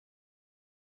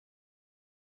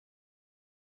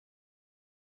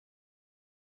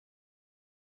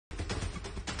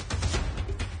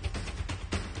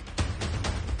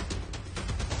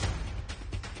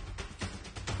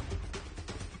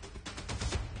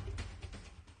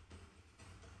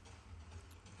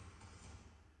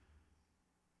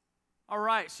All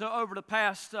right, so over the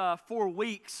past 4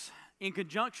 weeks, in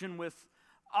conjunction with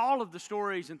all of the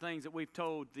stories and things that we've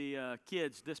told the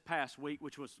kids this past week,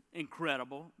 which was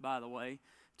incredible, by the way,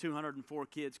 204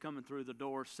 kids coming through the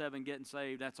door, 7 getting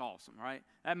saved, that's awesome, right?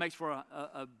 That makes for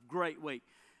a great week.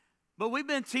 But we've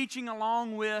been teaching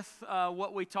along with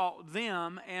what we taught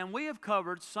them, and we have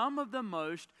covered some of the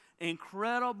most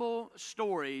incredible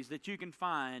stories that you can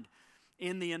find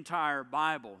in the entire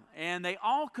Bible. And they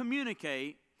all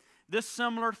communicate this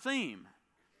similar theme.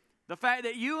 The fact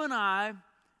that you and I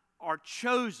are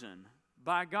chosen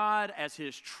by God as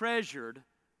His treasured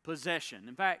possession.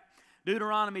 In fact,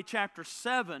 Deuteronomy chapter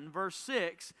 7, verse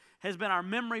 6 has been our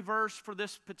memory verse for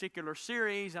this particular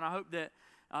series, and I hope that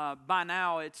by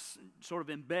now it's sort of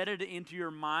embedded into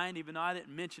your mind, even though I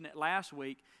didn't mention it last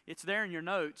week. It's there in your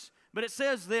notes. But it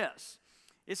says this.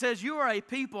 It says, "You are a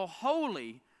people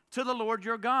holy to the Lord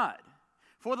your God.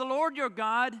 For the Lord your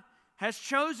God has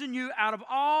chosen you out of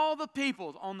all the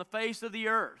peoples on the face of the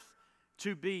earth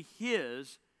to be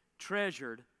His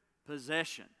treasured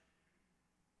possession."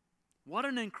 What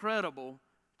an incredible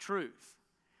truth.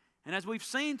 And as we've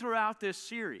seen throughout this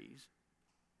series,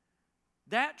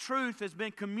 that truth has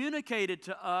been communicated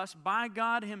to us by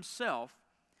God Himself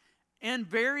in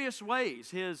various ways.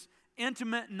 His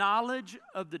intimate knowledge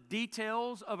of the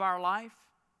details of our life.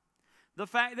 The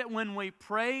fact that when we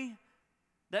pray,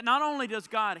 that not only does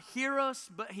God hear us,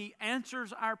 but He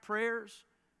answers our prayers.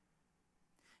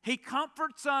 He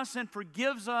comforts us and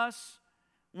forgives us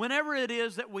whenever it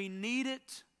is that we need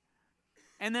it.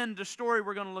 And then the story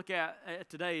we're going to look at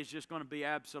today is just going to be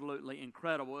absolutely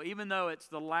incredible. Even though it's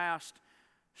the last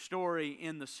story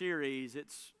in the series,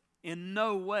 it's in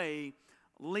no way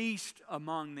least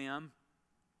among them.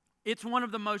 It's one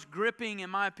of the most gripping, in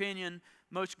my opinion,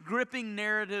 most gripping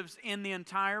narratives in the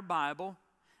entire Bible.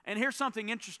 And here's something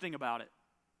interesting about it.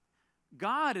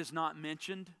 God is not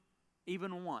mentioned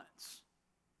even once.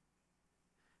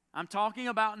 I'm talking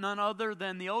about none other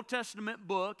than the Old Testament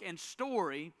book and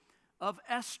story of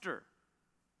Esther.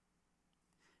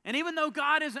 And even though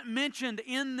God isn't mentioned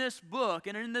in this book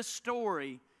and in this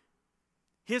story,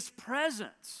 His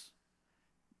presence,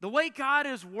 the way God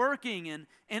is working and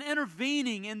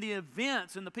intervening in the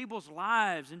events and the people's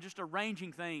lives and just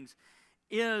arranging things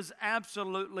is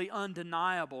absolutely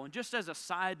undeniable. And just as a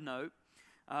side note,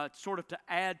 sort of to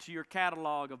add to your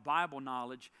catalog of Bible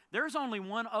knowledge, there's only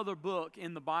one other book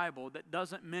in the Bible that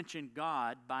doesn't mention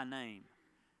God by name.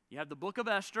 You have the book of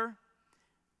Esther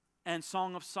and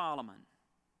Song of Solomon.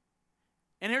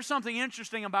 And here's something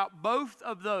interesting about both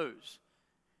of those.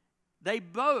 They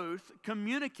both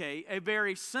communicate a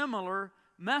very similar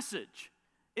message.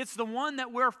 It's the one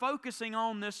that we're focusing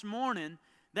on this morning,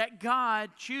 that God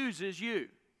chooses you.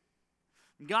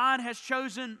 God has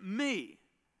chosen me.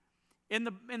 In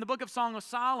the book of Song of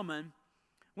Solomon,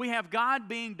 we have God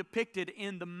being depicted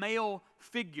in the male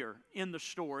figure in the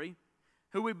story,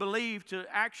 who we believe to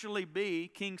actually be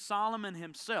King Solomon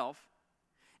himself.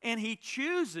 And he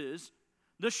chooses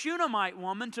the Shunammite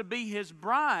woman to be his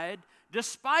bride,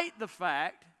 despite the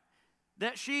fact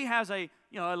that she has a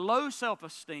low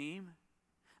self-esteem,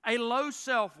 a low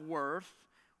self-worth.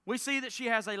 We see that she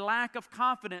has a lack of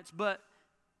confidence, but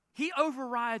he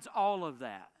overrides all of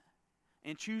that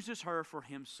and chooses her for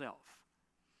himself.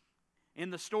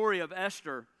 In the story of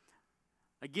Esther,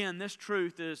 again, this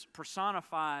truth is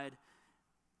personified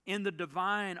in the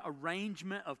divine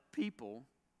arrangement of people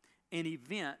and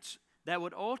events that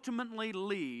would ultimately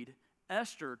lead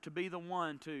Esther to be the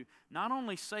one to not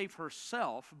only save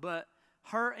herself, but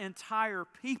her entire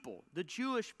people, the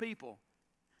Jewish people,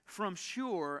 from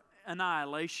sure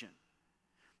annihilation.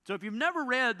 So if you've never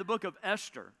read the book of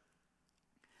Esther,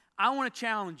 I want to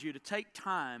challenge you to take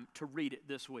time to read it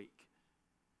this week.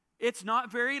 It's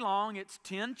not very long. It's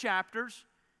 10 chapters,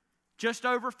 just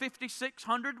over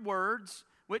 5,600 words,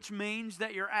 which means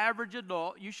that your average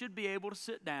adult, you should be able to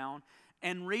sit down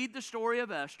and read the story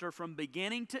of Esther from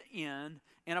beginning to end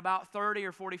in about 30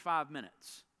 or 45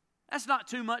 minutes. That's not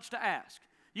too much to ask.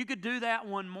 You could do that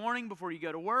one morning before you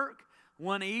go to work,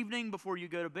 one evening before you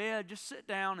go to bed. Just sit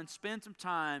down and spend some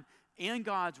time in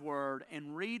God's Word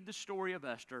and read the story of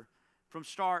Esther from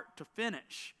start to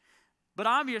finish. But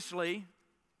obviously,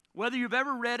 whether you've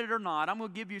ever read it or not, I'm going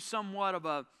to give you somewhat of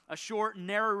a short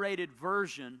narrated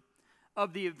version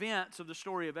of the events of the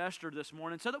story of Esther this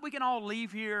morning, so that we can all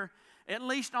leave here at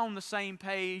least on the same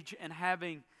page and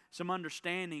having some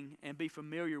understanding and be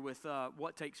familiar with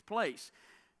what takes place.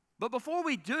 But before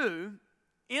we do,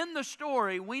 in the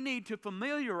story, we need to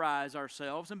familiarize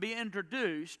ourselves and be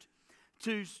introduced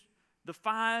to the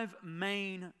 5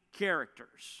 main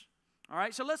characters. All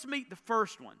right, so let's meet the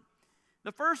first one.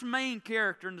 The first main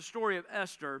character in the story of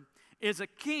Esther is a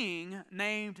king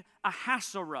named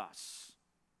Ahasuerus.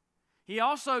 He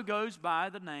also goes by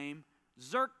the name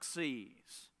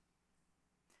Xerxes.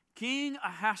 King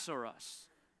Ahasuerus,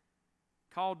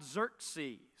 called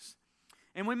Xerxes.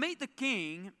 And we meet the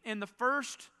king in the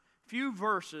first few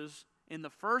verses in the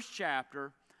first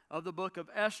chapter of the book of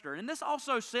Esther. And this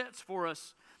also sets for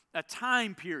us a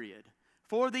time period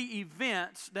for the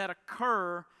events that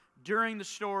occur during the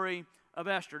story of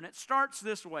Esther. And it starts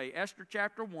this way, Esther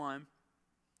chapter 1,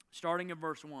 starting in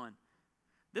verse 1.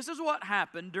 This is what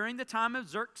happened during the time of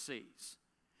Xerxes.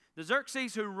 The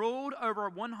Xerxes who ruled over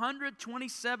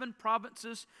 127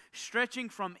 provinces stretching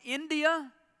from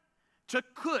India to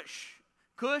Cush.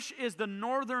 Cush is the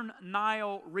northern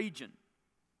Nile region.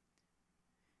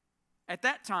 At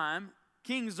that time,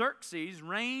 King Xerxes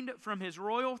reigned from his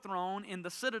royal throne in the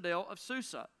citadel of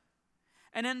Susa.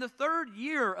 And in the 3rd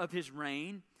year of his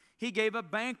reign, he gave a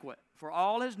banquet for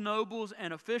all his nobles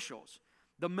and officials,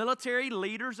 the military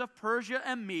leaders of Persia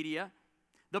and Media,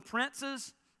 the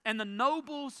princes and the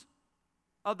nobles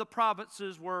of the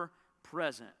provinces were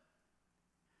present.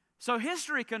 So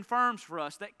history confirms for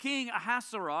us that King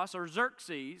Ahasuerus, or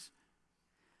Xerxes,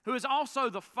 who is also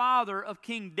the father of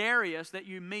King Darius that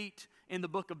you meet in the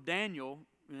book of Daniel,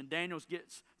 when Daniel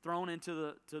gets thrown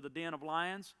into the den of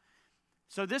lions.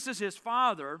 So this is his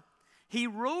father. He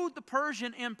ruled the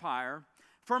Persian Empire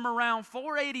from around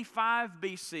 485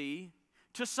 BC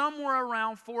to somewhere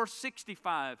around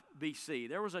 465 BC.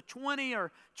 There was a 20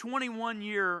 or 21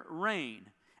 year reign.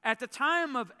 At the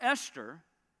time of Esther,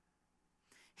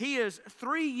 he is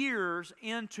 3 years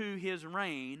into his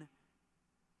reign,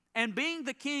 and being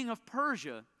the king of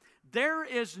Persia, there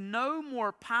is no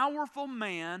more powerful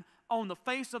man on the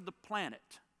face of the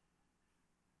planet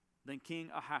than King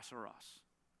Ahasuerus.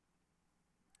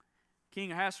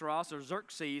 King Ahasuerus, or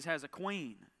Xerxes, has a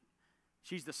queen.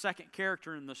 She's the second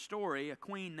character in the story, a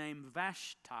queen named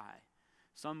Vashti.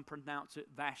 Some pronounce it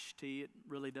Vashti. It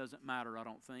really doesn't matter, I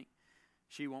don't think.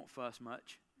 She won't fuss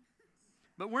much.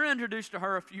 But we're introduced to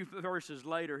her a few verses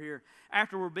later here,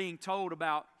 after we're being told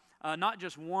about not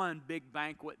just one big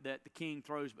banquet that the king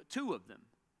throws, but 2 of them.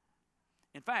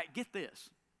 In fact, get this.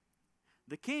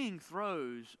 The king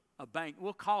throws a banquet.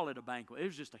 We'll call it a banquet. It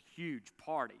was just a huge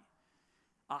party.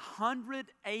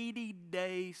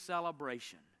 180-day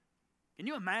celebration. Can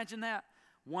you imagine that?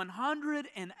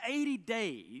 180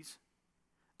 days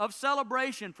of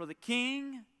celebration for the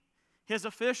king, his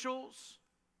officials,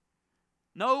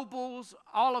 nobles,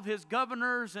 all of his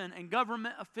governors and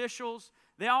government officials.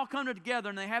 They all come together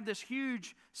and they have this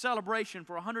huge celebration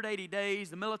for 180 days.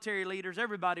 The military leaders,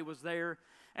 everybody was there.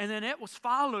 And then it was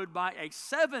followed by a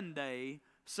 7-day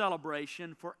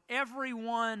celebration for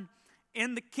everyone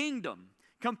in the kingdom,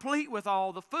 complete with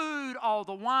all the food, all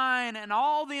the wine, and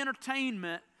all the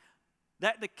entertainment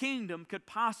that the kingdom could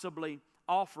possibly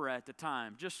offer at the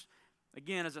time. Just,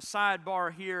 again, as a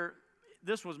sidebar here,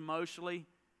 this was mostly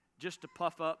just to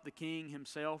puff up the king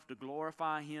himself, to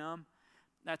glorify him.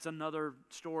 That's another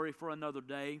story for another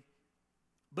day.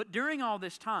 But during all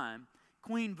this time,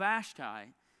 Queen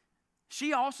Vashti,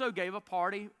 she also gave a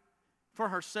party for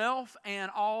herself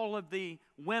and all of the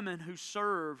women who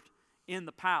served in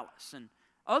the palace. And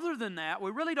other than that, we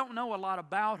really don't know a lot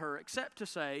about her, except to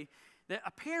say that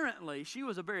apparently she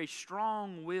was a very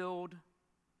strong-willed,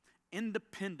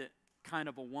 independent kind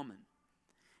of a woman.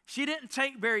 She didn't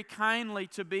take very kindly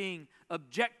to being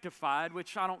objectified,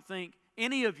 which I don't think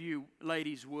any of you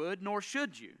ladies would, nor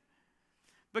should you.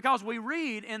 Because we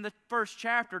read in the first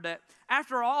chapter that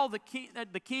after all the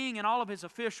king and all of his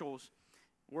officials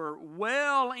were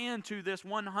well into this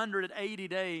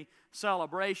 180-day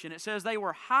celebration, it says they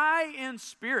were high in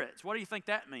spirits. What do you think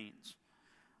that means?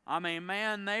 I mean,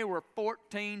 man, they were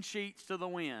 14 sheets to the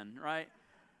wind, right?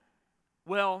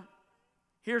 Well,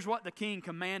 here's what the king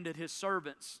commanded his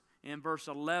servants in verse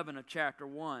 11 of chapter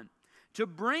 1. To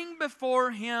bring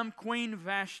before him Queen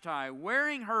Vashti,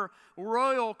 wearing her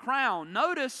royal crown.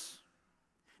 Notice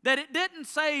that it didn't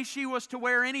say she was to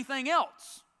wear anything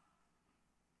else.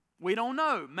 We don't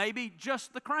know. Maybe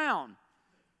just the crown.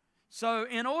 So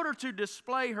in order to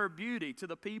display her beauty to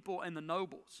the people and the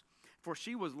nobles, for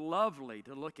she was lovely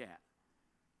to look at.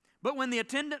 But when the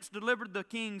attendants delivered the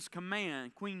king's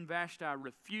command, Queen Vashti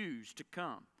refused to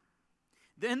come.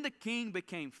 Then the king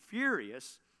became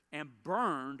furious and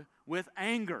burned with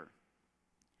anger.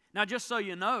 Now, just so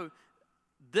you know,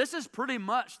 this is pretty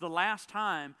much the last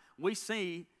time we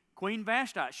see Queen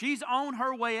Vashti. She's on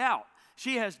her way out.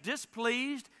 She has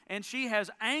displeased and she has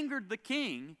angered the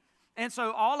king. And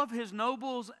so all of his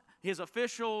nobles, his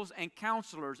officials, and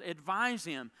counselors advise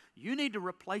him, you need to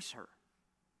replace her.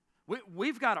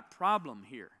 We've got a problem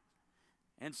here.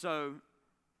 And so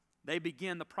they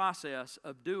begin the process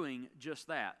of doing just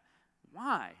that.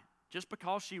 Why? Just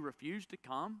because she refused to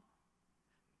come?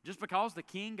 Just because the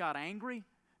king got angry?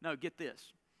 No, get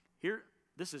this.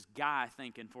 This is guy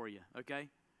thinking for you, okay?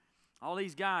 All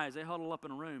these guys, they huddle up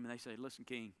in a room and they say, listen,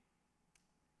 king,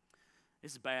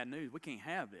 this is bad news. We can't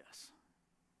have this.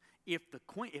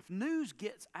 If news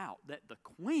gets out that the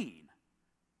queen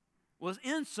was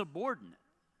insubordinate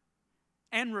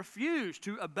and refused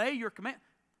to obey your command,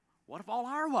 what if all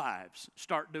our wives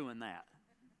start doing that?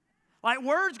 Like,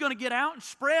 word's going to get out and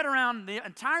spread around the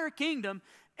entire kingdom,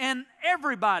 and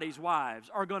everybody's wives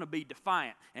are going to be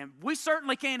defiant. And we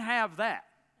certainly can't have that.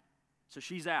 So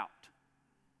she's out.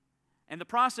 And the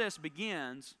process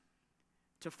begins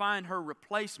to find her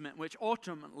replacement, which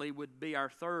ultimately would be our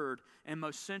third and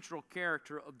most central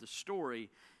character of the story.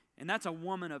 And that's a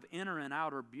woman of inner and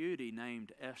outer beauty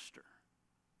named Esther.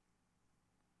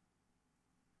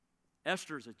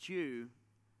 Esther is a Jew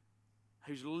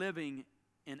who's living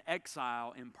in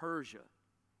exile in Persia.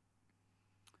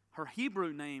 Her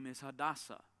Hebrew name is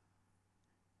Hadassah.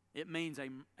 It means a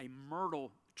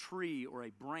myrtle tree or a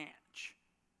branch.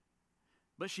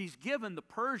 But she's given the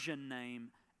Persian name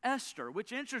Esther,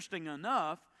 which, interesting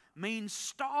enough, means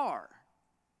star.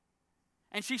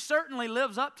 And she certainly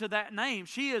lives up to that name.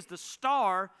 She is the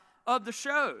star of the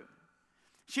show.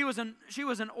 She was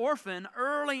an orphan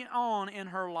early on in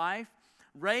her life,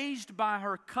 raised by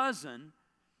her cousin,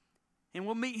 and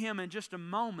we'll meet him in just a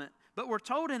moment. But we're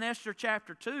told in Esther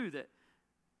chapter 2 that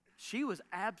she was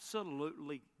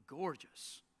absolutely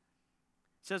gorgeous.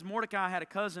 It says Mordecai had a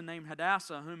cousin named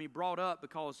Hadassah whom he brought up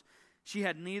because she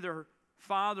had neither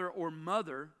father or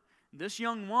mother. This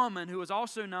young woman, who was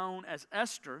also known as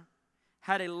Esther,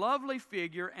 had a lovely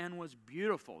figure and was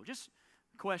beautiful. Just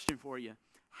a question for you.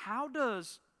 How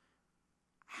does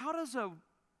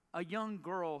a young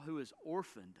girl who is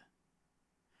orphaned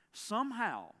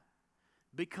somehow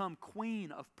become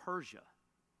queen of Persia?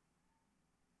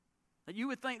 You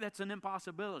would think that's an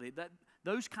impossibility, that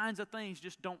those kinds of things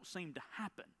just don't seem to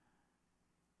happen.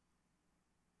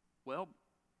 Well,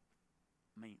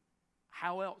 I mean,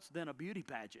 how else than a beauty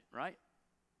pageant, right?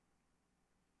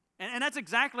 And that's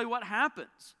exactly what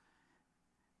happens.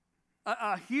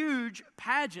 A huge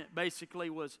pageant basically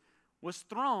was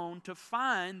thrown to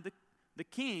find the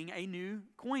king a new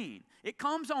queen. It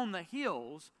comes on the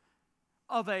heels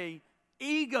of a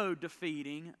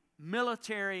ego-defeating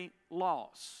military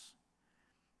loss.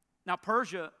 Now,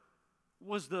 Persia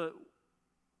was the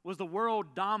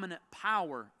world dominant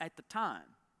power at the time.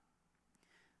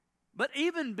 But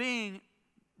even being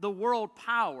the world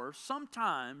power,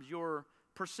 sometimes your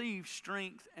perceived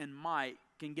strength and might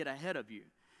can get ahead of you.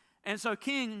 And so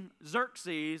King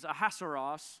Xerxes,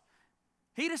 Ahasuerus,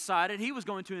 he decided he was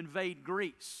going to invade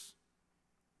Greece.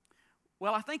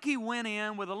 Well, I think he went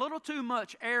in with a little too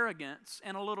much arrogance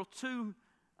and a little too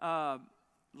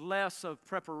less of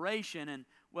preparation. And,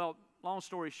 well, long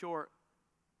story short,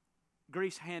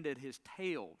 Greece handed his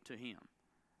tail to him.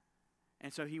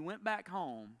 And so he went back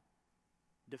home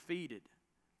defeated,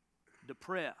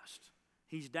 depressed.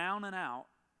 He's down and out,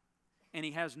 and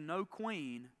he has no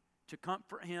queen to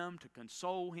comfort him, to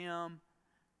console him.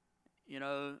 You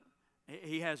know,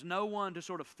 he has no one to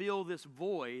sort of fill this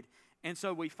void. And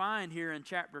so we find here in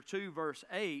chapter 2, verse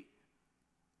 8,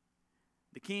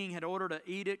 the king had ordered an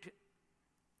edict.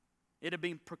 It had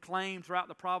been proclaimed throughout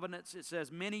the province. It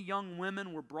says, many young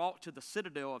women were brought to the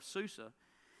citadel of Susa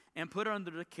and put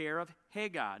under the care of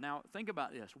Hegai. Now, think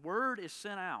about this. Word is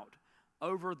sent out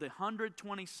over the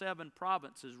 127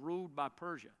 provinces ruled by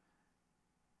Persia,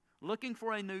 looking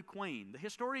for a new queen. The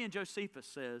historian Josephus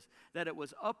says that it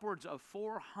was upwards of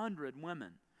 400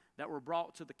 women that were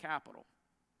brought to the capital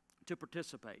to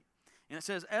participate. And it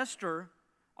says Esther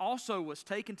also was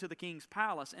taken to the king's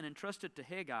palace and entrusted to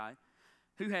Hegai,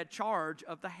 who had charge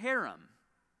of the harem.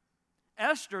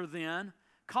 Esther then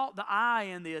caught the eye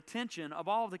and the attention of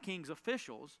all the king's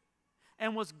officials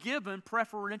and was given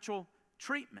preferential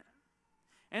treatment.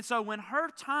 And so when her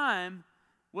time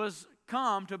was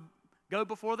come to go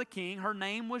before the king, her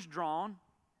name was drawn.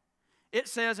 It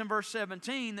says in verse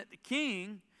 17 that the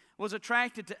king was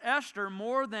attracted to Esther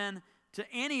more than to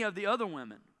any of the other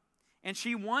women, and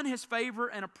she won his favor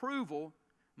and approval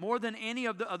more than any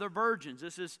of the other virgins.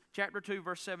 This is chapter 2,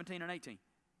 verse 17 and 18.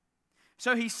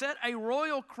 So he set a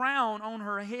royal crown on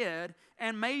her head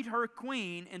and made her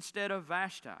queen instead of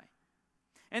Vashti.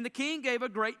 And the king gave a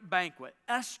great banquet,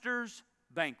 Esther's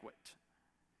banquet,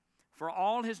 for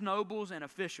all his nobles and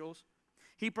officials.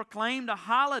 He proclaimed a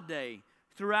holiday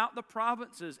throughout the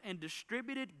provinces and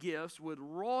distributed gifts with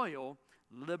royal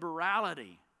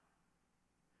liberality.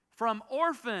 from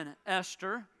orphan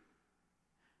Esther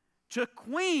to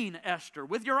Queen Esther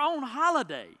with your own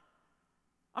holiday.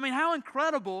 I mean, how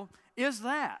incredible is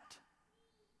that?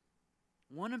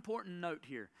 One important note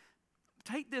here.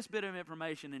 Take this bit of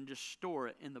information and just store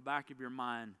it in the back of your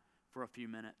mind for a few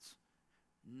minutes.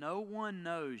 No one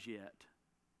knows yet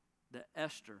that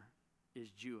Esther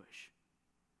is Jewish.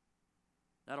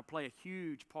 That'll play a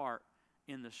huge part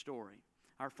in the story.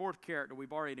 Our fourth character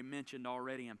we've already mentioned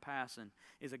in passing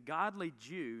is a godly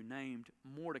Jew named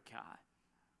Mordecai.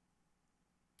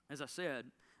 As I said,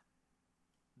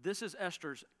 this is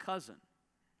Esther's cousin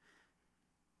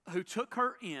who took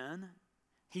her in.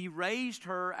 He raised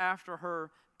her after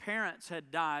her parents had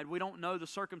died. We don't know the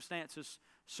circumstances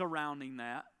surrounding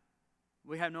that.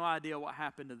 We have no idea what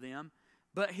happened to them.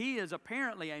 But he is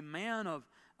apparently a man of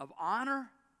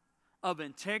honor, of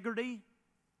integrity,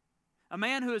 a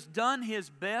man who has done his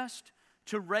best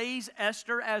to raise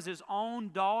Esther as his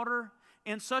own daughter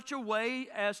in such a way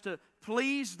as to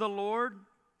please the Lord.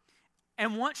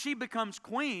 And once she becomes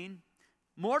queen,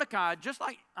 Mordecai, just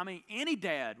like, any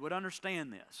dad would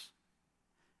understand this.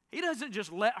 He doesn't just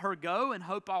let her go and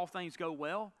hope all things go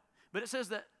well. But it says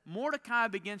that Mordecai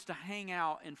begins to hang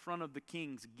out in front of the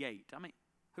king's gate.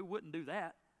 Who wouldn't do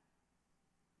that?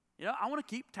 I want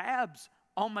to keep tabs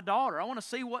on my daughter. I want to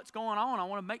see what's going on. I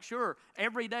want to make sure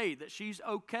every day that she's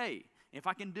okay. If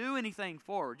I can do anything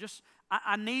for her,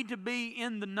 I need to be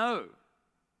in the know.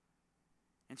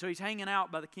 And so he's hanging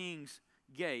out by the king's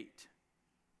gate.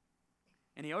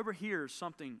 And he overhears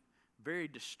something very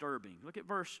disturbing. Look at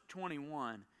verse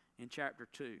 21 in chapter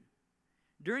 2.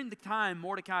 During the time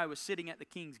Mordecai was sitting at the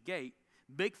king's gate,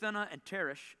 Bigthana and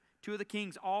Teresh, two of the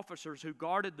king's officers who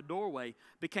guarded the doorway,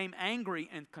 became angry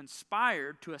and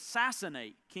conspired to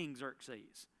assassinate King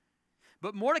Xerxes.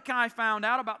 But Mordecai found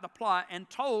out about the plot and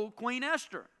told Queen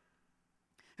Esther,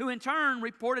 who in turn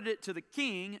reported it to the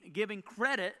king, giving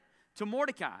credit to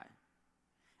Mordecai.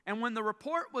 And when the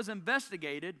report was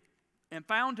investigated and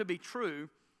found to be true,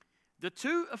 the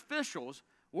two officials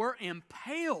were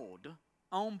impaled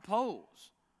on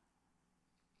poles.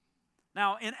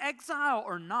 Now, in exile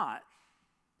or not,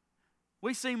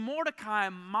 we see Mordecai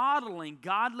modeling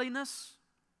godliness,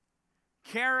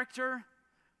 character,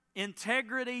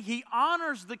 integrity. He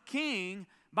honors the king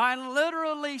by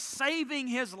literally saving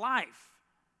his life.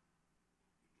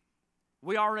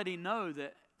 We already know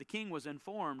that the king was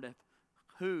informed of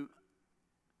who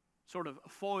sort of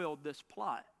foiled this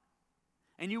plot.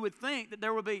 And you would think that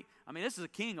there would be, this is a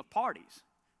king of parties.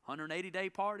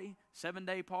 180-day party,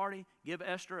 7-day party, give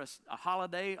Esther a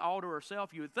holiday all to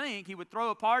herself. You would think he would throw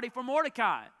a party for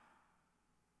Mordecai.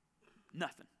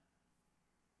 Nothing.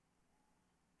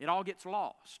 It all gets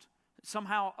lost,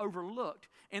 somehow overlooked.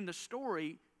 And the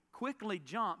story quickly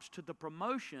jumps to the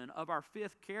promotion of our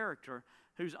fifth character,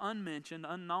 who's unmentioned,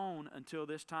 unknown until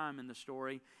this time in the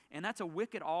story, and that's a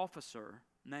wicked officer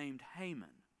named Haman.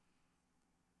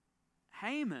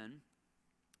 Haman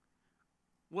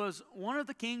was one of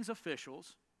the king's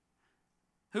officials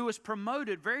who was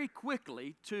promoted very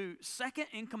quickly to second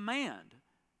in command.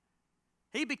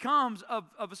 He becomes, of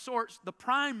a sort, the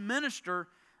prime minister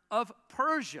of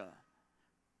Persia.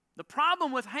 The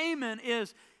problem with Haman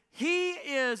is he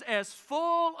is as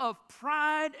full of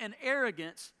pride and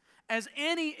arrogance as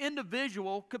any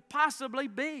individual could possibly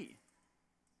be.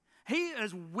 He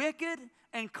is wicked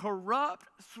and corrupt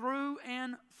through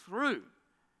and through.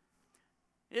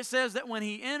 It says that when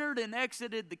he entered and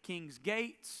exited the king's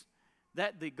gates,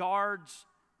 that the guards,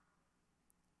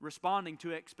 responding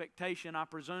to expectation, I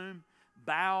presume,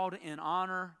 bowed in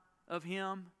honor of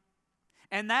him.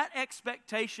 And that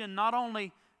expectation not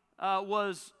only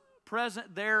was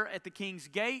present there at the king's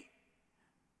gate,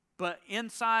 but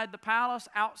inside the palace,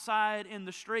 outside in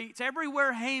the streets,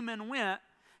 everywhere Haman went,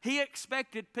 he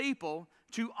expected people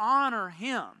to honor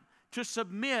him, to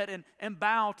submit and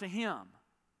bow to him.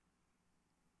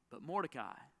 But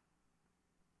Mordecai,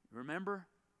 remember,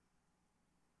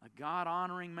 a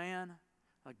God-honoring man,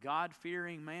 a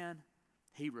God-fearing man,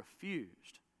 he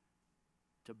refused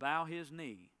to bow his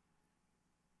knee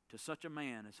to such a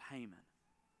man as Haman.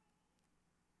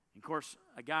 And of course,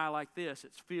 a guy like this,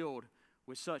 it's filled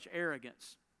with such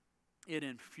arrogance, it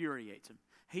infuriates him.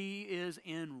 He is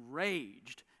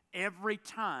enraged every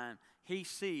time he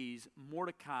sees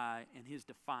Mordecai and his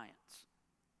defiance.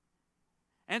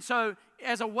 And so,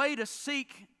 as a way to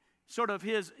seek sort of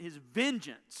his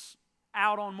vengeance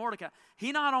out on Mordecai,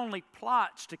 he not only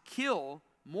plots to kill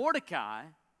Mordecai,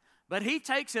 but he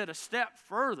takes it a step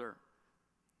further.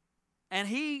 And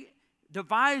he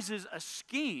devises a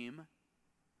scheme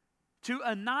to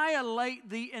annihilate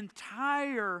the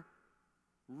entire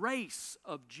race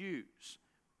of Jews.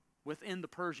 within the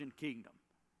Persian kingdom.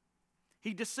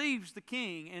 He deceives the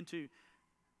king into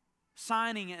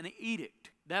signing an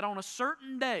edict that on a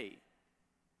certain day,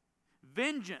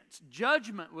 vengeance,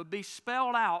 judgment would be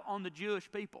spelled out on the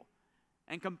Jewish people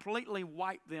and completely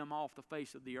wipe them off the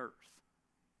face of the earth.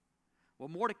 Well,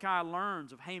 Mordecai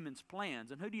learns of Haman's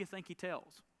plans, and who do you think he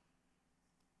tells?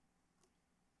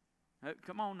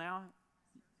 Come on now.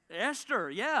 Esther,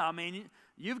 yeah, I mean,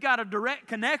 you've got a direct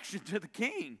connection to the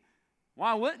king.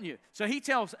 Why wouldn't you? So he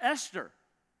tells Esther.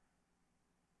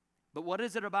 But what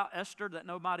is it about Esther that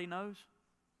nobody knows?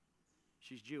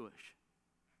 She's Jewish.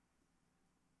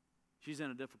 She's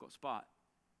in a difficult spot.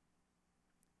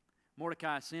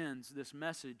 Mordecai sends this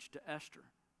message to Esther.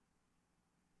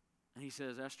 And he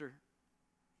says, Esther,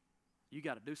 you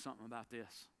got to do something about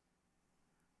this.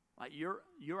 Like,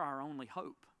 you're our only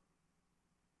hope.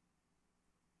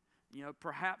 You know,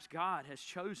 perhaps God has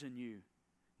chosen you.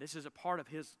 This is a part of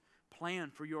His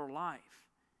plan for your life.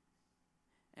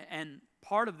 And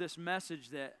part of this message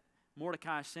that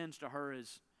Mordecai sends to her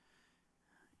is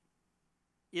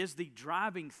the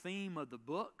driving theme of the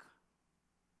book.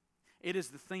 It is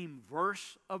the theme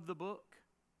verse of the book.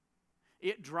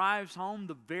 It drives home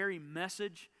the very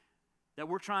message that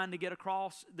we're trying to get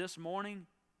across this morning,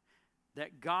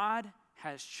 that God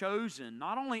has chosen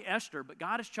not only Esther, but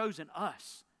God has chosen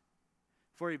us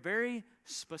for a very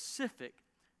specific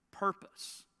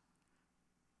purpose.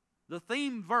 The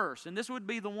theme verse, and this would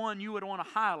be the one you would want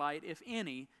to highlight, if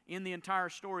any, in the entire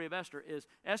story of Esther, is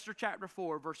Esther chapter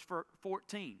 4, verse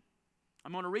 14.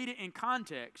 I'm going to read it in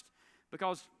context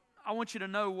because I want you to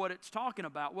know what it's talking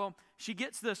about. Well, she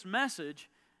gets this message,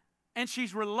 and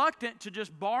she's reluctant to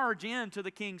just barge into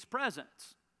the king's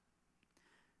presence.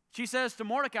 She says to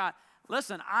Mordecai,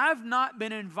 listen, I've not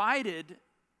been invited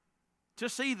to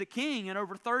see the king in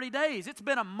over 30 days. It's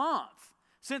been a month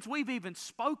since we've even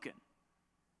spoken.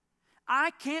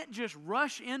 I can't just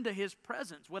rush into his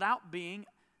presence without being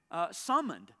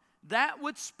summoned. That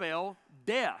would spell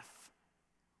death,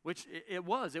 which it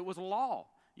was. It was law.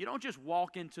 You don't just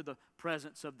walk into the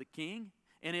presence of the king.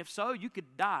 And if so, you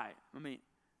could die. I mean,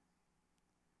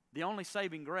 the only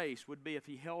saving grace would be if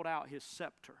he held out his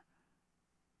scepter,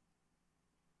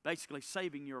 basically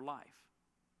saving your life.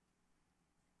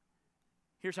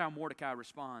 Here's how Mordecai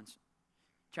responds.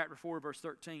 Chapter 4, verse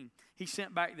 13. He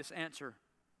sent back this answer.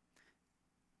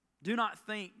 Do not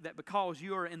think that because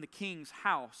you are in the king's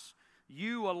house,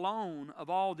 you alone of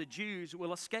all the Jews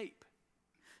will escape.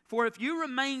 For if you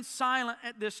remain silent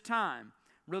at this time,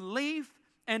 relief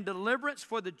and deliverance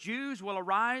for the Jews will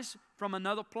arise from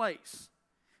another place.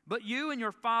 But you and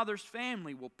your father's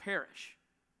family will perish.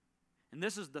 And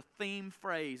this is the theme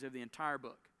phrase of the entire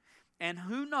book. And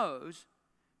who knows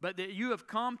but that you have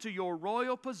come to your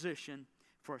royal position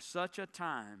for such a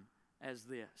time as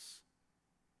this.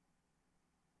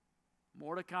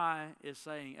 Mordecai is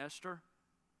saying, Esther,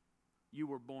 you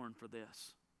were born for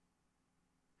this.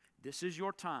 This is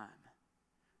your time.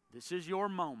 This is your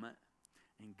moment.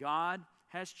 And God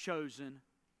has chosen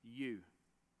you.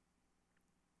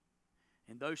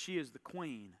 And though she is the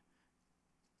queen,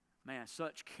 man,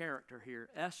 such character here.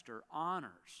 Esther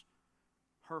honors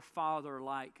her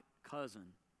father-like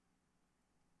cousin.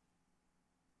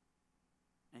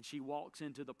 And she walks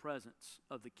into the presence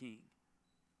of the king,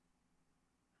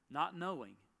 not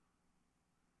knowing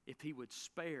if he would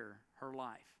spare her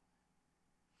life.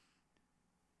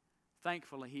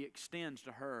 Thankfully, he extends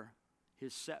to her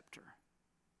his scepter.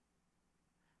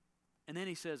 And then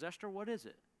he says, Esther, what is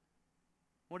it?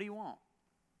 What do you want?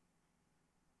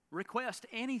 Request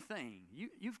anything.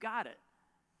 You've got it.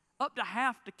 Up to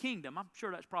half the kingdom. I'm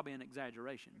sure that's probably an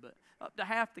exaggeration, but up to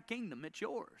half the kingdom, it's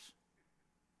yours.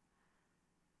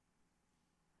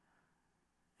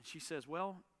 And she says,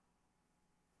 well,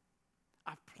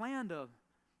 I've planned a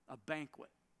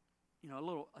banquet,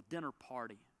 a dinner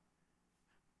party.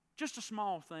 Just a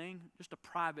small thing, just a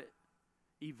private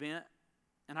event.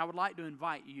 And I would like to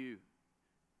invite you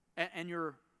and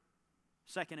your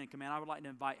second in command. I would like to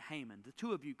invite Haman. The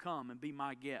two of you come and be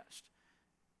my guest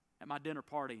at my dinner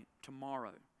party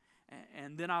tomorrow.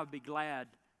 And then I would be glad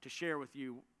to share with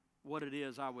you what it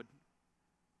is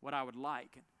what I would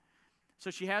like. So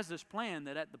she has this plan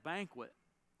that at the banquet,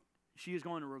 she is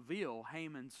going to reveal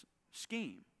Haman's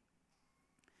scheme.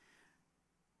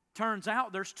 Turns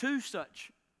out there's two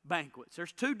such banquets.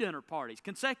 There's two dinner parties,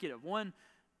 consecutive, one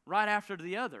right after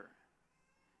the other.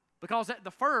 Because at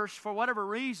the first, for whatever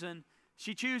reason,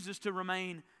 she chooses to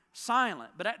remain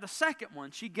silent. But at the second one,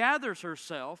 she gathers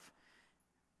herself.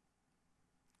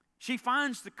 She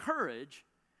finds the courage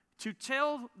to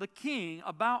tell the king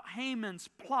about Haman's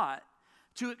plot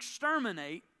to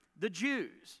exterminate the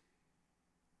Jews.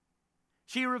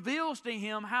 She reveals to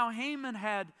him how Haman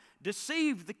had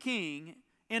deceived the king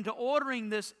into ordering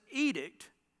this edict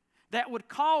that would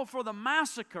call for the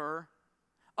massacre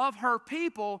of her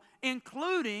people,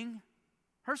 including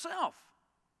herself.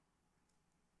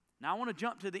 Now, I want to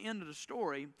jump to the end of the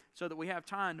story so that we have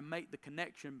time to make the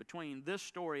connection between this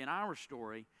story and our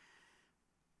story.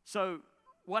 So,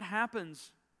 what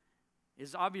happens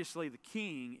is obviously the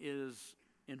king is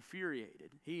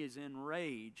infuriated. He is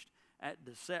enraged at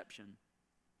deception.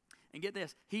 And get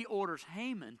this, he orders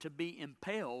Haman to be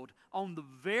impaled on the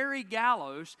very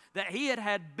gallows that he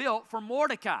had built for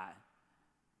Mordecai.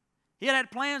 He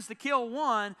had plans to kill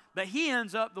one, but he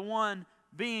ends up the one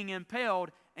being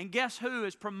impaled. And guess who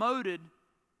is promoted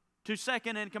to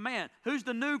second in command? Who's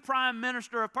the new prime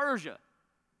minister of Persia?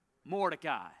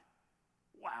 Mordecai.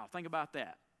 Wow, think about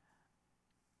that.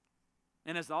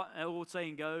 And as the old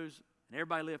saying goes, and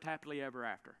everybody lived happily ever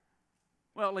after.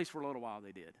 Well, at least for a little while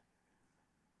they did.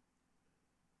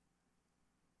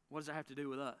 What does that have to do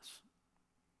with us?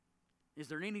 Is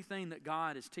there anything that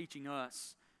God is teaching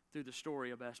us through the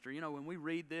story of Esther? You know, when we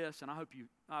read this, and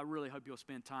I really hope you'll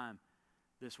spend time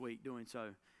this week doing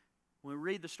so. When we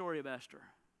read the story of Esther,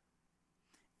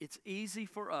 it's easy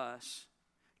for us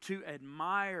to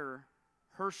admire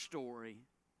her story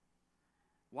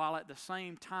while at the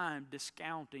same time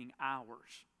discounting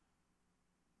ours.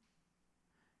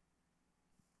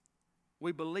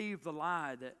 We believe the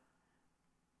lie that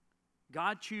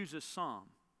God chooses some,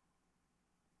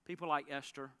 people like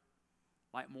Esther,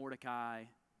 like Mordecai,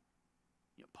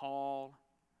 Paul,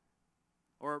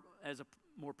 or as a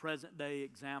more present day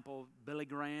example, Billy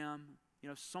Graham,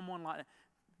 someone like that.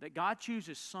 That God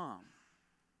chooses some,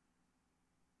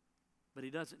 but He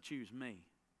doesn't choose me.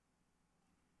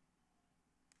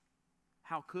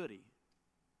 How could He?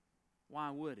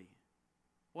 Why would He?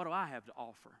 What do I have to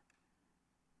offer?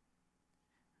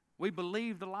 We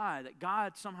believe the lie that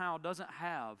God somehow doesn't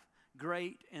have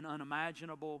great and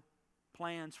unimaginable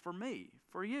plans for me,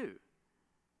 for you.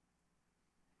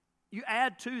 You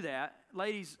add to that,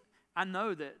 ladies, I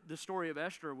know that the story of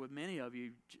Esther with many of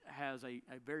you has a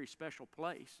very special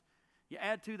place. You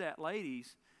add to that,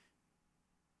 ladies,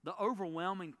 the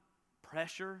overwhelming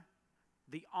pressure,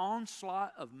 the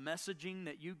onslaught of messaging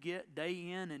that you get day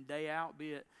in and day out,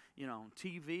 be it on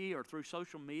TV or through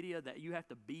social media, that you have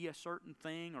to be a certain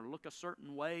thing or look a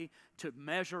certain way to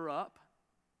measure up.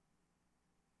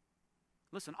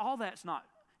 Listen, all that's not,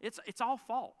 it's all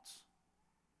false.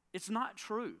 It's not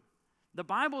true. The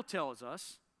Bible tells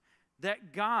us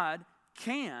that God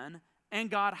can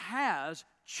and God has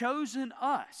chosen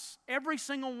us, every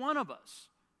single one of us,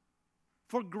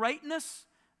 for greatness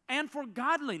and for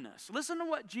godliness. Listen to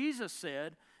what Jesus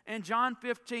said in John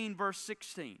 15, verse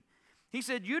 16. He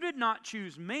said, "You did not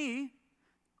choose me,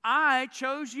 I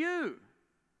chose you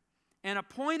and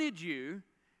appointed you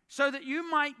so that you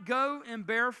might go and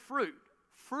bear fruit,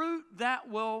 fruit that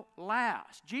will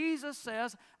last." Jesus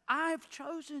says, I've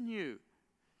chosen you.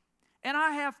 And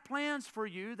I have plans for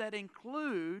you that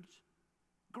include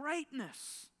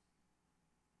greatness.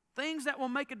 Things that will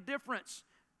make a difference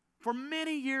for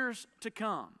many years to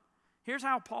come. Here's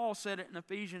how Paul said it in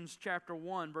Ephesians chapter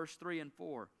 1, verse 3 and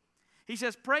 4. He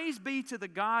says, "Praise be to the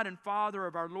God and Father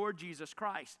of our Lord Jesus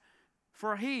Christ.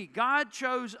 For He, God,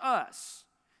 chose us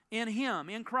in Him,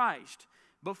 in Christ,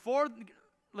 before,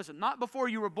 listen, not before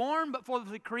you were born, but for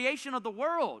the creation of the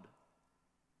world,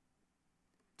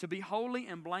 to be holy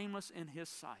and blameless in His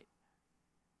sight."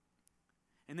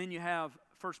 And then you have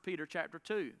 1 Peter chapter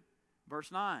 2,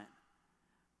 verse 9.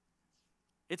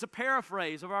 It's a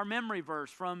paraphrase of our memory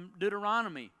verse from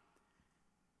Deuteronomy.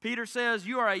 Peter says,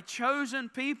 "You are a chosen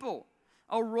people,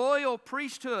 a royal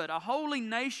priesthood, a holy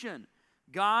nation,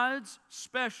 God's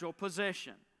special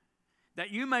possession, that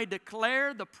you may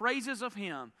declare the praises of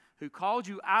Him who called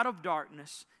you out of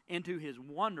darkness into His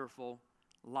wonderful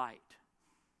light."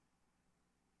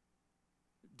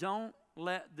 Don't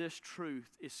let this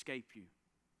truth escape you.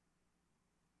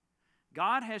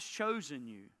 God has chosen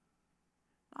you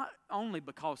not only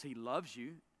because He loves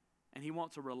you and He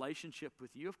wants a relationship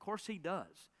with you. Of course He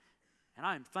does. And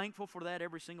I am thankful for that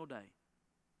every single day.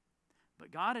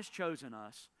 But God has chosen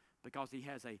us because He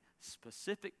has a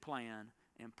specific plan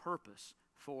and purpose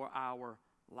for our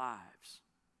lives.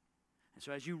 And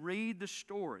so as you read the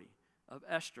story of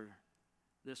Esther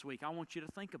this week, I want you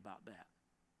to think about that.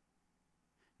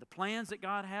 The plans that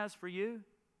God has for you,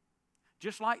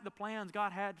 just like the plans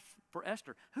God had for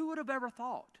Esther. Who would have ever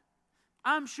thought?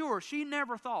 I'm sure she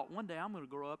never thought, one day I'm going to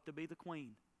grow up to be the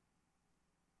queen.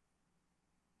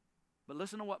 But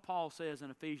listen to what Paul says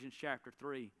in Ephesians chapter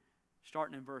 3,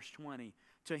 starting in verse 20.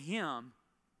 "To Him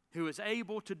who is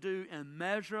able to do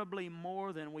immeasurably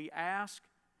more than we ask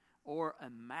or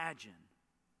imagine,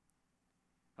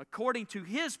 according to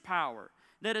His power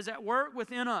that is at work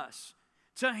within us.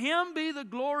 To Him be the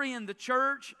glory in the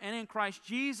church and in Christ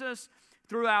Jesus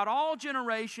throughout all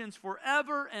generations,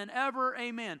 forever and ever.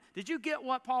 Amen. Did you get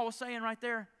what Paul was saying right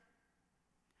there?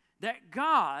 That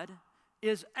God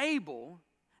is able,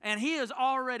 and He has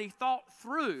already thought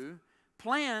through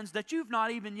plans that you've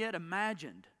not even yet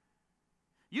imagined.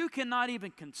 You cannot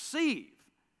even conceive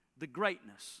the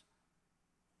greatness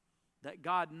that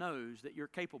God knows that you're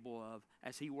capable of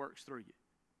as He works through you.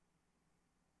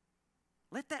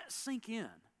 Let that sink in.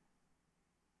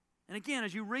 And again,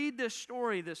 as you read this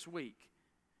story this week,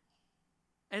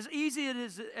 as easy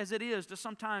as it is to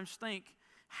sometimes think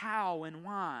how and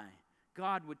why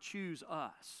God would choose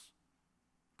us,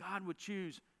 God would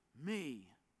choose me.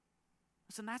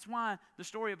 Listen, that's why the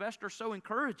story of Esther is so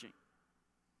encouraging.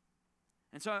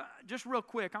 And so, just real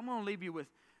quick, I'm going to leave you with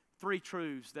 3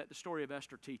 truths that the story of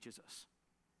Esther teaches us.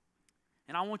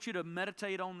 And I want you to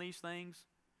meditate on these things.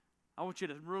 I want you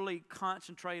to really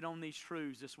concentrate on these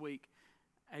truths this week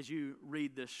as you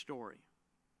read this story.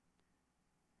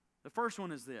 The first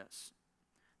one is this.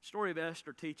 The story of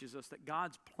Esther teaches us that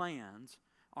God's plans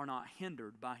are not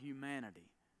hindered by humanity.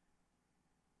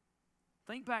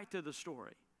 Think back to the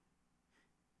story.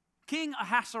 King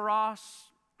Ahasuerus,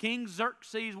 King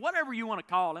Xerxes, whatever you want to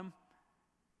call him,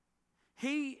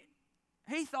 he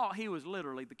thought he was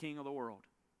literally the king of the world.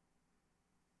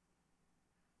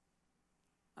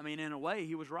 I mean, in a way,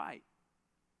 he was right.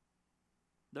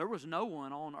 There was no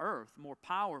one on earth more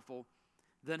powerful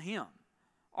than him.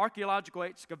 Archaeological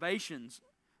excavations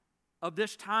of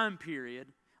this time period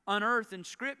unearthed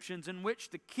inscriptions in which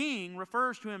the king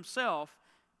refers to himself,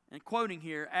 and quoting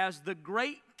here, as the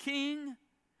great king,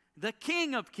 the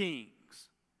king of kings,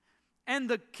 and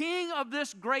the king of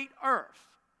this great earth,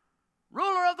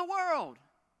 ruler of the world.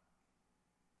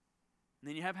 And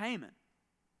then you have Haman,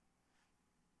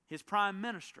 his prime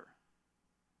minister.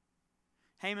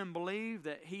 Haman believed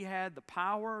that he had the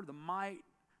power, the might,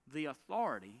 the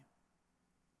authority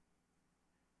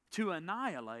to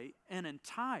annihilate an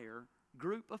entire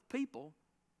group of people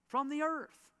from the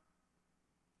earth.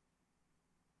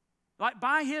 Like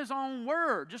by his own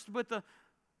word, just with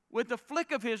the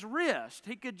flick of his wrist,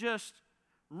 he could just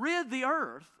rid the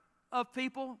earth of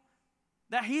people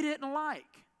that he didn't like.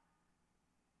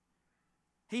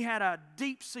 He had a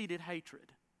deep-seated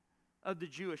hatred of the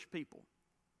Jewish people.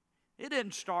 It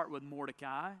didn't start with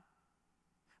Mordecai.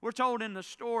 We're told in the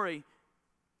story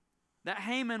that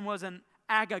Haman was an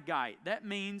Agagite. That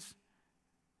means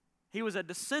he was a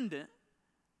descendant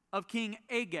of King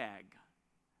Agag.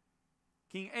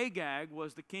 King Agag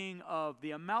was the king of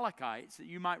the Amalekites that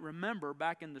you might remember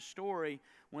back in the story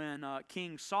when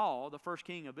King Saul, the first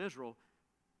king of Israel,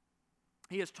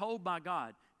 he is told by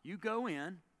God, you go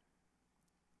in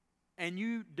and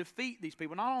you defeat these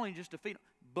people. Not only just defeat them,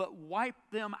 but wipe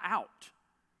them out,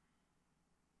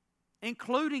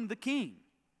 including the king.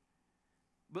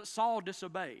 But Saul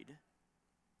disobeyed,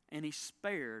 and he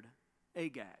spared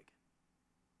Agag.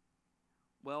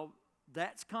 Well,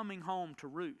 that's coming home to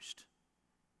roost.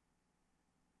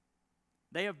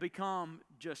 They have become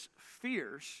just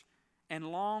fierce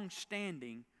and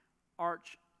long-standing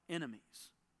arch enemies.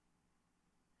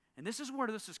 And this is where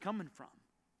this is coming from.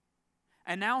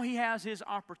 And now he has his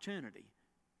opportunity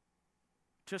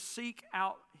to seek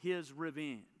out his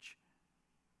revenge.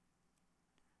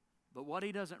 But what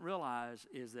he doesn't realize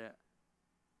is that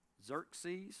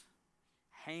Xerxes,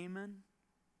 Haman,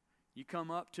 you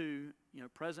come up to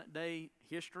present day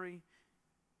history,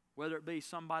 whether it be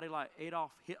somebody like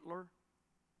Adolf Hitler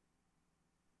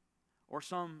or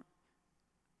some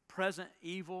present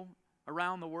evil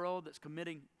around the world that's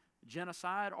committing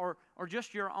genocide, or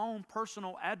just your own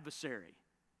personal adversary.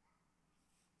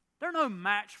 They're no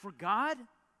match for God.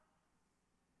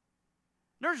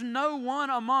 There's no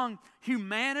one among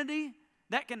humanity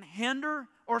that can hinder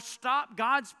or stop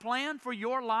God's plan for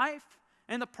your life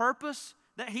and the purpose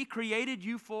that He created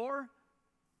you for.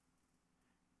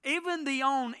 Even the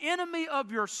own enemy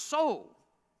of your soul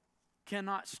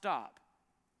cannot stop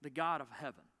the God of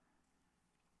heaven.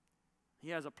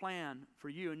 He has a plan for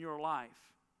you in your life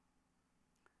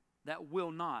that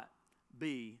will not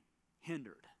be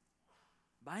hindered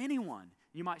by anyone.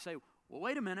 You might say, well,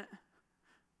 wait a minute.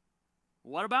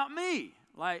 What about me?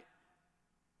 Like,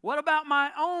 what about my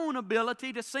own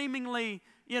ability to seemingly,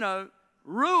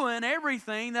 ruin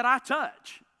everything that I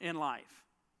touch in life?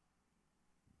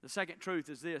 The second truth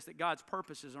is this, that God's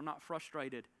purposes are not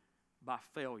frustrated by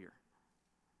failure.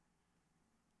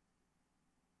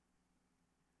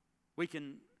 We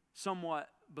can somewhat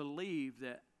believe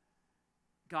that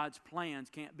God's plans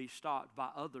can't be stopped by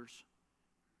others.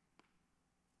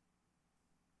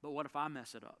 But what if I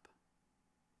mess it up?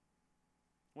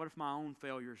 What if my own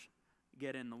failures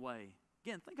get in the way?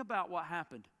 Again, think about what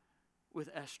happened with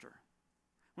Esther.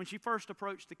 When she first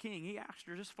approached the king, he asked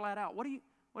her just flat out, what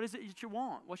is it that you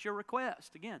want? What's your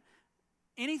request? Again,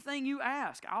 anything you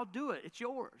ask, I'll do it. It's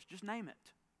yours. Just name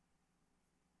it.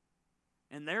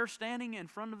 And there, standing in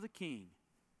front of the king,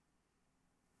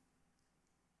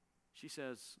 she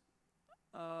says,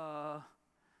 I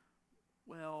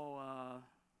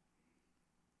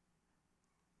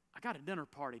got a dinner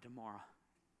party tomorrow.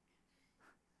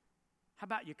 How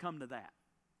about you come to that?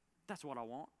 That's what I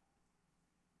want.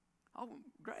 Oh,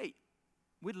 great.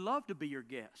 We'd love to be your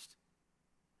guest.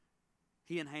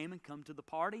 He and Haman come to the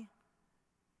party.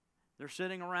 They're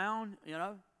sitting around,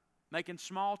 making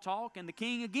small talk. And the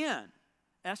king again,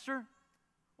 Esther,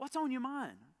 what's on your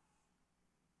mind?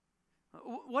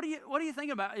 What do you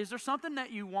think about? Is there something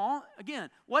that you want? Again,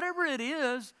 whatever it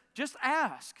is, just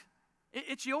ask.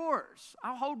 It's yours.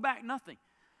 I'll hold back nothing.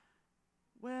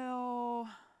 Well,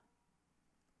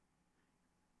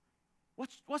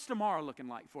 what's tomorrow looking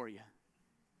like for you?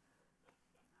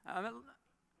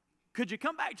 Could you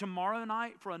come back tomorrow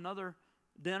night for another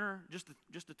dinner, just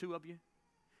the two of you?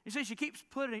 You see, she keeps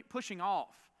pushing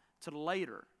off to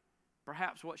later,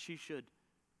 perhaps what she should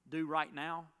do right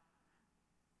now.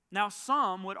 Now,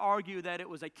 some would argue that it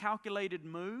was a calculated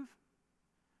move.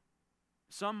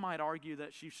 Some might argue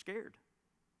that she's scared.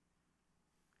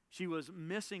 She was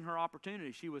missing her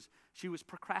opportunity. She was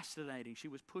procrastinating. She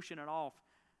was pushing it off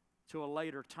to a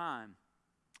later time.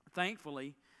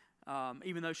 Thankfully,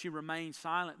 even though she remained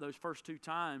silent those first two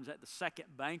times at the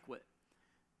second banquet,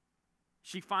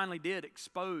 she finally did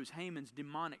expose Haman's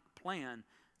demonic plan.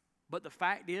 But the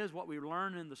fact is, what we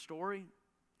learn in the story,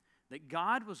 that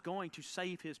God was going to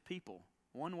save His people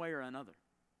one way or another.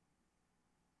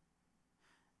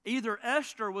 Either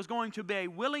Esther was going to be a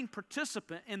willing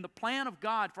participant in the plan of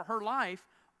God for her life,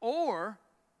 or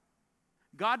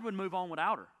God would move on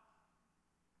without her.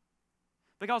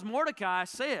 Because Mordecai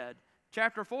said,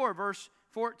 chapter 4, verse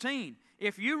 14,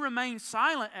 if you remain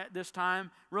silent at this time,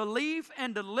 relief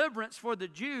and deliverance for the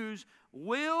Jews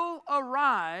will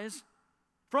arise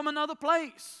from another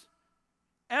place.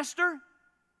 Esther,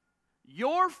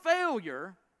 your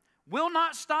failure will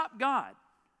not stop God.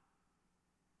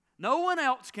 No one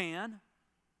else can,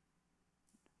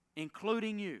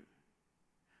 including you.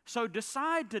 So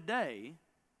decide today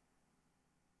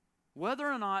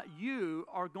whether or not you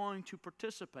are going to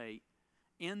participate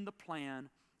in the plan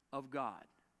of God.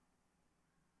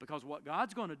 Because what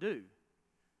God's going to do,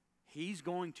 He's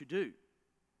going to do,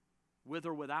 with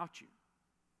or without you.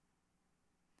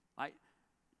 Like,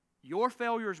 your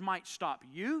failures might stop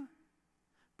you,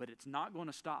 but it's not going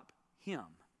to stop Him.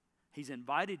 He's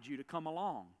invited you to come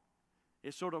along.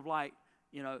 It's sort of like,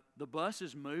 the bus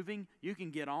is moving. You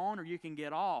can get on or you can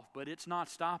get off, but it's not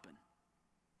stopping.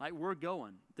 Like, we're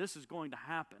going. This is going to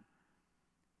happen.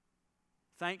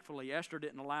 Thankfully, Esther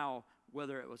didn't allow,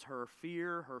 whether it was her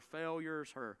fear, her failures,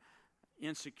 her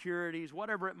insecurities,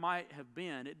 whatever it might have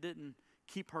been, it didn't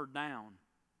keep her down.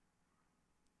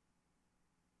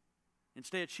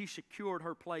 Instead, she secured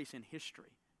her place in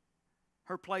history,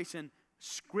 her place in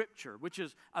Scripture, which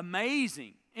is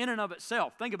amazing in and of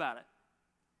itself. Think about it.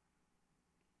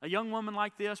 A young woman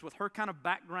like this, with her kind of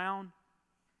background,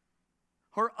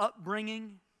 her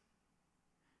upbringing,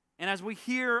 and as we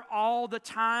hear all the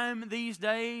time these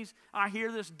days, I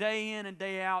hear this day in and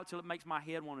day out till it makes my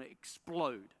head want to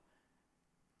explode.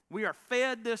 We are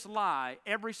fed this lie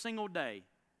every single day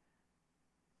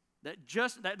that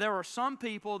there are some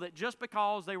people that just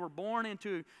because they were born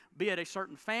into, be it a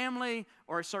certain family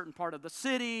or a certain part of the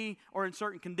city or in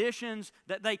certain conditions,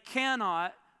 that they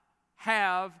cannot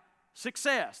have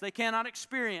success. They cannot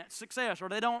experience success, or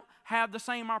they don't have the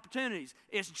same opportunities.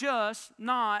 It's just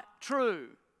not true.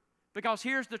 Because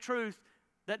here's the truth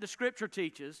that the Scripture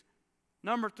teaches.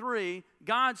 Number 3,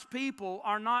 God's people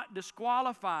are not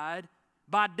disqualified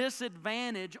by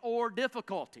disadvantage or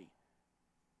difficulty.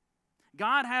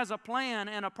 God has a plan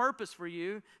and a purpose for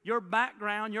you. Your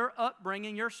background, your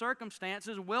upbringing, your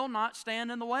circumstances will not stand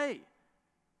in the way.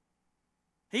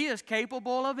 He is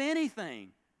capable of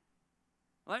anything.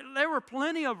 There were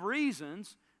plenty of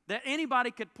reasons that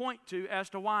anybody could point to as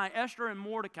to why Esther and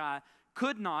Mordecai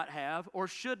could not have or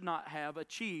should not have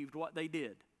achieved what they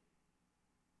did.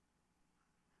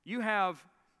 You have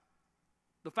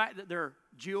the fact that they're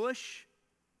Jewish,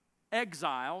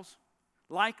 exiles,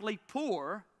 likely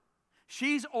poor.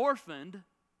 She's orphaned.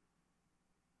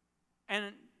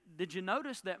 And did you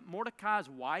notice that Mordecai's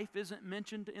wife isn't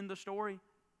mentioned in the story?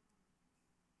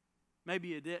 Maybe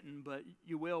you didn't, but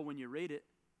you will when you read it.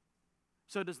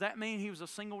 So does that mean he was a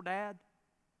single dad?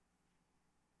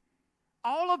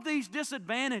 All of these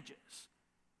disadvantages,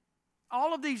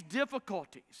 all of these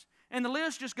difficulties, and the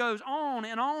list just goes on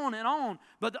and on and on.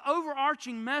 But the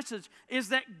overarching message is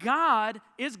that God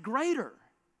is greater.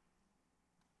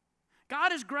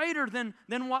 God is greater than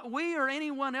what we or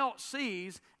anyone else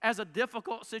sees as a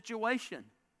difficult situation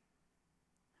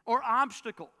or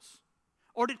obstacles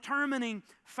or determining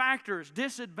factors,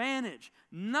 disadvantage.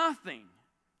 Nothing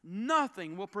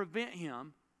will prevent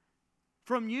Him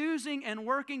from using and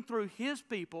working through His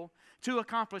people to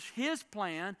accomplish His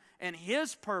plan and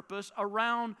His purpose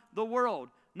around the world.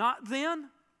 Not then,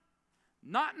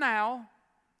 not now,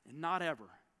 and not ever.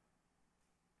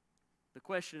 The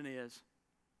question is,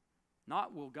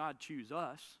 not will God choose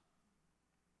us?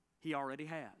 He already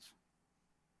has.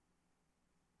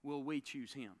 Will we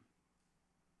choose Him?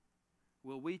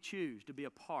 Will we choose to be a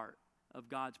part of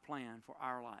God's plan for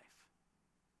our life?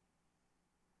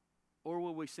 Or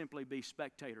will we simply be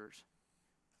spectators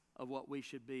of what we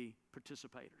should be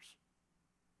participators?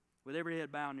 With every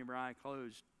head bowed and every eye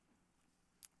closed,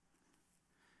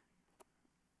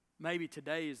 maybe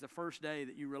today is the first day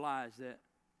that you realize that,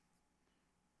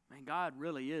 man, God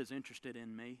really is interested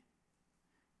in me.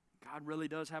 God really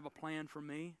does have a plan for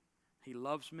me. He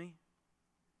loves me.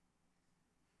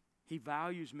 He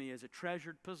values me as a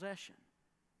treasured possession.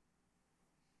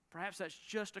 Perhaps that's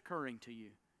just occurring to you.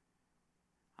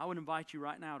 I would invite you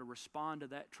right now to respond to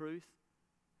that truth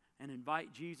and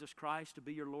invite Jesus Christ to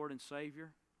be your Lord and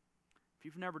Savior. If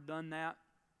you've never done that,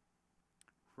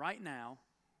 right now,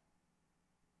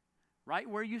 right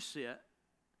where you sit,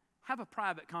 have a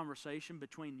private conversation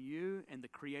between you and the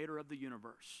Creator of the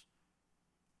universe.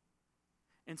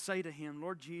 And say to Him,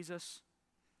 Lord Jesus,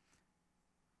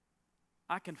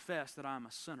 I confess that I'm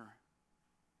a sinner.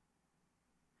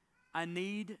 I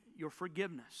need your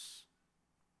forgiveness.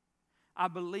 I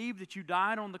believe that you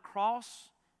died on the cross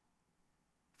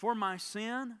for my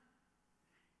sin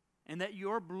and that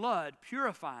your blood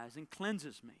purifies and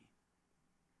cleanses me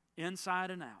inside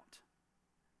and out.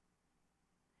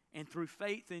 And through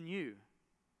faith in you,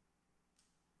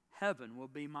 heaven will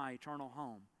be my eternal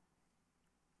home.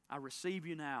 I receive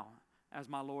you now as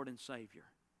my Lord and Savior.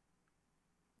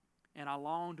 And I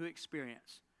long to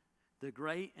experience the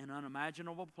great and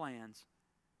unimaginable plans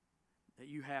that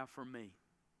you have for me.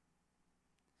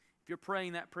 If you're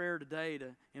praying that prayer today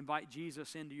to invite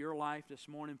Jesus into your life this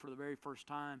morning for the very first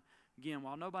time, again,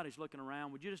 while nobody's looking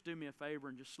around, would you just do me a favor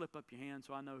and just slip up your hand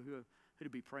so I know who to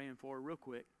be praying for real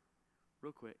quick?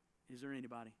 Real quick. Is there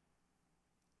anybody?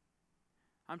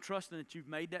 I'm trusting that you've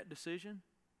made that decision,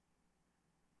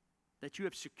 that you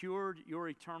have secured your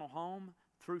eternal home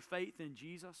through faith in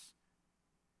Jesus.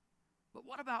 But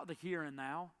what about the here and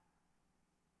now?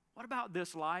 What about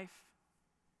this life?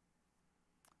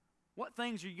 What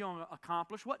things are you going to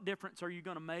accomplish? What difference are you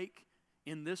going to make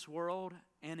in this world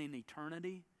and in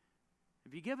eternity?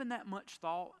 Have you given that much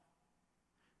thought?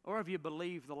 Or have you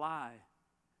believed the lie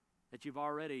that you've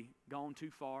already gone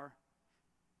too far,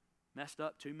 messed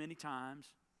up too many times?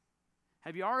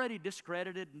 Have you already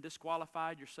discredited and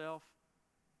disqualified yourself?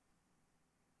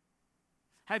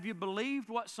 Have you believed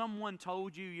what someone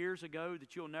told you years ago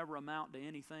that you'll never amount to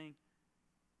anything?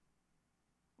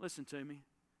 Listen to me.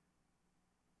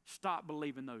 Stop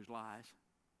believing those lies.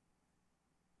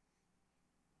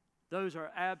 Those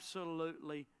are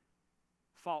absolutely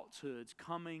falsehoods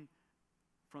coming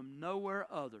from nowhere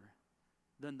other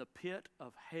than the pit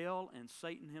of hell and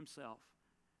Satan himself.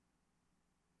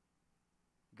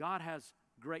 God has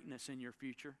greatness in your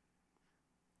future.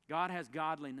 God has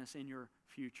godliness in your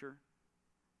future.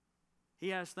 He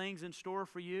has things in store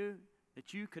for you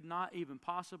that you could not even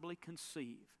possibly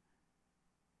conceive.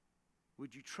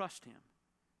 Would you trust Him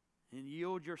and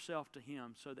yield yourself to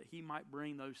Him so that He might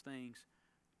bring those things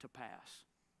to pass?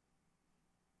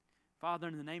 Father,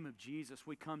 in the name of Jesus,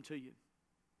 we come to you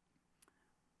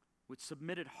with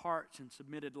submitted hearts and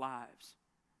submitted lives.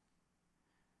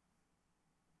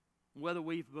 Whether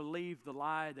we've believed the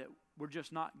lie that we're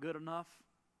just not good enough,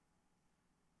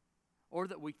 or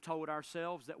that we've told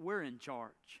ourselves that we're in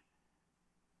charge.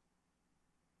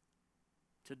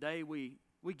 Today we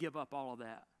give up all of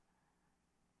that.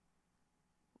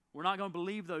 We're not going to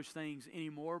believe those things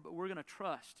anymore, but we're going to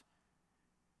trust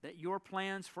that your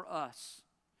plans for us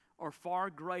are far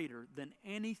greater than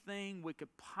anything we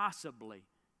could possibly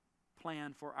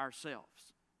plan for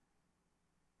ourselves.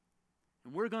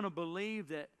 And we're going to believe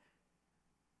that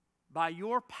by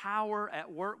your power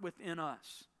at work within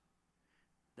us,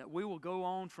 that we will go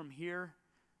on from here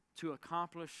to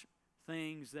accomplish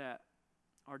things that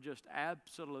are just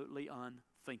absolutely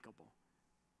unthinkable.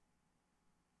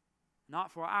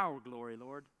 Not for our glory,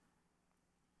 Lord,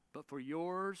 but for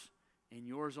yours and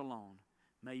yours alone.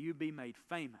 May you be made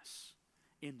famous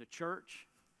in the church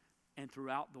and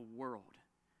throughout the world.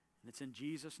 And it's in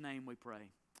Jesus' name we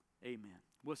pray. Amen.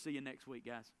 We'll see you next week,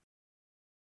 guys.